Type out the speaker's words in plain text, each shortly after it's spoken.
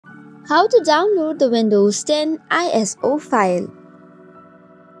How to download the Windows 10 ISO file.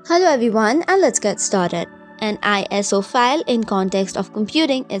 Hello everyone, and let's get started. An ISO file in context of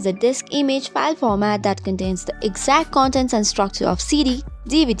computing is a disk image file format that contains the exact contents and structure of CD,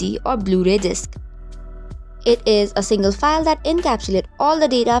 DVD or Blu-ray disc. It is a single file that encapsulates all the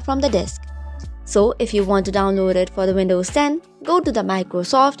data from the disk. So if you want to download it for the Windows 10, go to the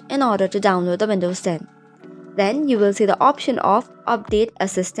Microsoft in order to download the Windows 10. Then you will see the option of Update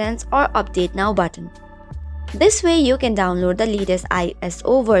Assistance or Update Now button. This way you can download the latest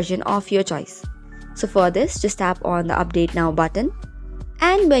ISO version of your choice. So for this, just tap on the Update Now button,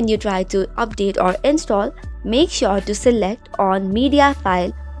 and when you try to update or install, make sure to select on Media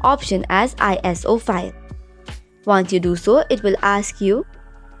File option as ISO file. Once you do so, it will ask you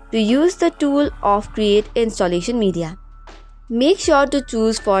to use the tool of Create Installation Media. Make sure to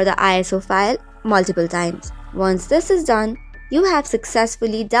choose for the ISO file multiple times. Once this is done, you have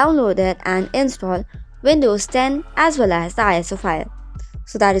successfully downloaded and installed Windows 10 as well as the ISO file.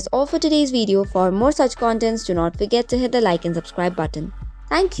 So that is all for today's video. For more such contents, do not forget to hit the like and subscribe button.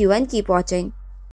 Thank you and keep watching.